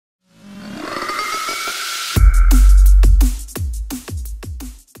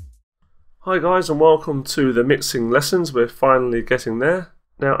Hi guys, and welcome to the mixing lessons. We're finally getting there.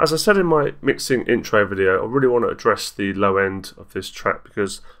 Now, as I said in my mixing intro video, I really want to address the low end of this track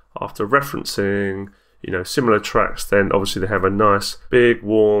because after referencing, similar tracks, then obviously they have a nice, big,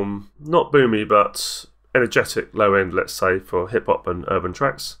 warm, not boomy, but energetic low end, let's say, for hip hop and urban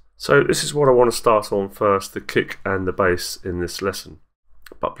tracks. So this is what I want to start on first, the kick and the bass in this lesson.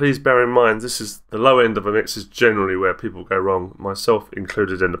 But please bear in mind, this is the low end of a mix is generally where people go wrong, myself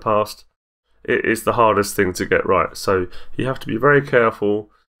included in the past. It is the hardest thing to get right. So you have to be very careful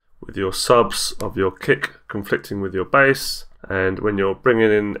with your subs of your kick conflicting with your bass. And when you're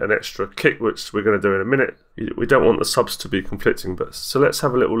bringing in an extra kick, which we're going to do in a minute, we don't want the subs to be conflicting. So let's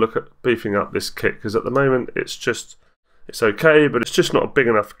have a little look at beefing up this kick, because at the moment it's okay, but it's just not a big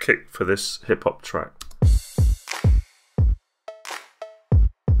enough kick for this hip hop track.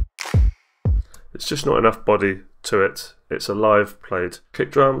 It's just not enough body to it. It's a live played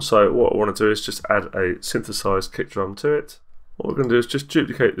kick drum, so what I want to do is just add a synthesized kick drum to it. What we're going to do is just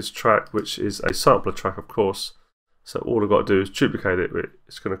duplicate this track, which is a sampler track, of course. So all I've got to do is duplicate it.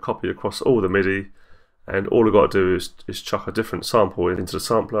 It's going to copy across all the MIDI, and all I've got to do is chuck a different sample into the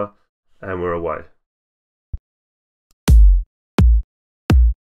sampler, and we're away.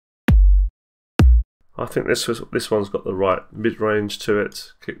 I think this one's got the right mid-range to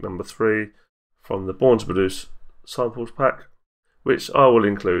it, kick number 3, from the Born to Produce samples pack, which I will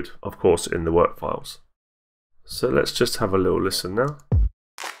include, of course, in the work files. So let's just have a little listen now.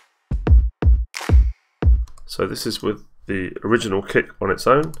 So this is with the original kick on its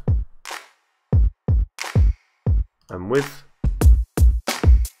own, and with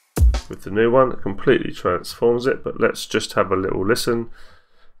the new one, it completely transforms it. But let's just have a little listen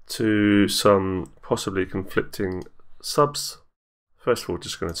to some possibly conflicting subs. First of all,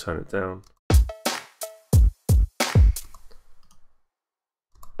 just going to turn it down.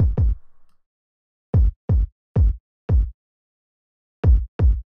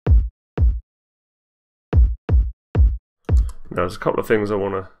 Now, there's a couple of things I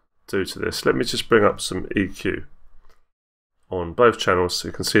want to do to this. Let me just bring up some EQ on both channels so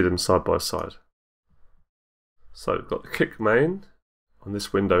you can see them side by side. So we've got the kick main on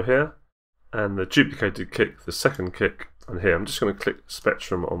this window here, and the duplicated kick, the second kick, on here. I'm just going to click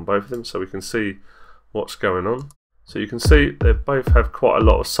spectrum on both of them so we can see what's going on. So you can see they both have quite a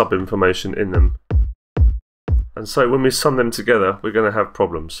lot of sub information in them. And so when we sum them together, we're going to have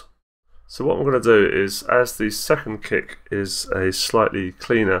problems. So what I'm going to do is, as the second kick is a slightly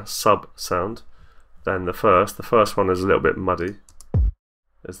cleaner sub sound than the first one is a little bit muddy.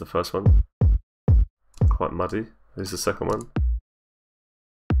 There's the first one, quite muddy. There's the second one,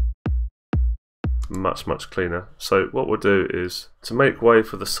 much cleaner. So what we'll do is, to make way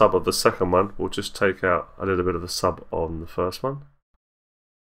for the sub of the second one, we'll just take out a little bit of the sub on the first one.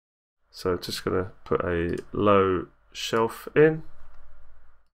 So just going to put a low shelf in.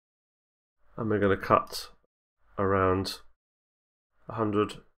 And we're going to cut around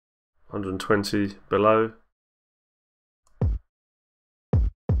 100, 120 below.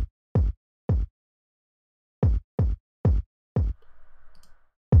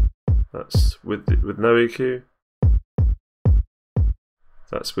 That's with no EQ.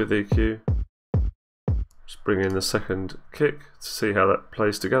 That's with EQ. Just bring in the second kick to see how that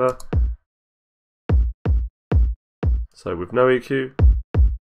plays together. So with no EQ.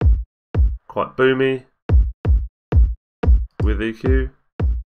 Quite boomy with EQ.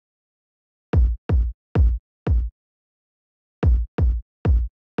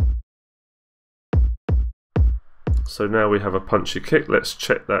 So now we have a punchy kick. Let's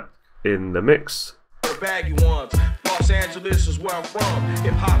check that in the mix. Baggy ones. Los Angeles is where I'm from.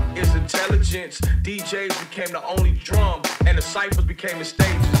 Hip hop is intelligence. DJs became the only drum, and the ciphers became the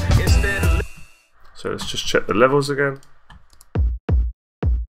stages instead of. So let's just check the levels again.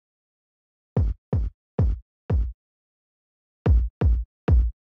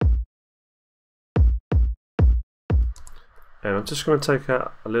 And I'm just going to take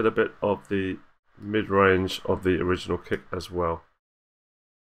out a little bit of the mid-range of the original kick as well.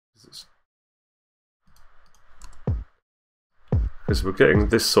 Because we're getting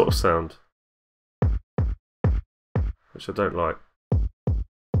this sort of sound, which I don't like.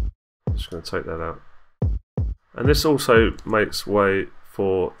 I'm just going to take that out. And this also makes way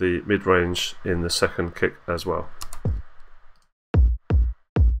for the mid-range in the second kick as well.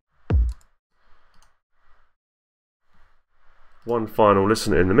 One final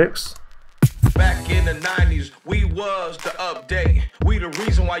listen in the mix. Back in the 90s, we was the update. We the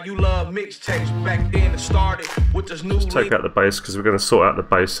reason why you love mixtapes. Back then it started with this new. Let's take out the bass because we're going to sort out the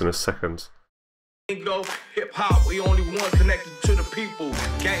bass in a second. Hip hop, we only one connected to the people.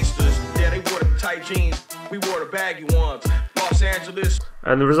 Gangsters, yeah, they wore the tight jeans, we wore the baggy ones. Los Angeles.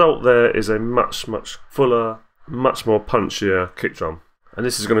 And the result there is a much fuller, much more punchier kick drum. And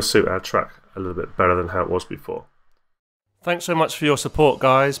this is going to suit our track a little bit better than how it was before. Thanks so much for your support,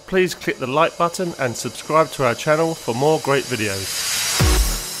 guys. Please click the like button and subscribe to our channel for more great videos.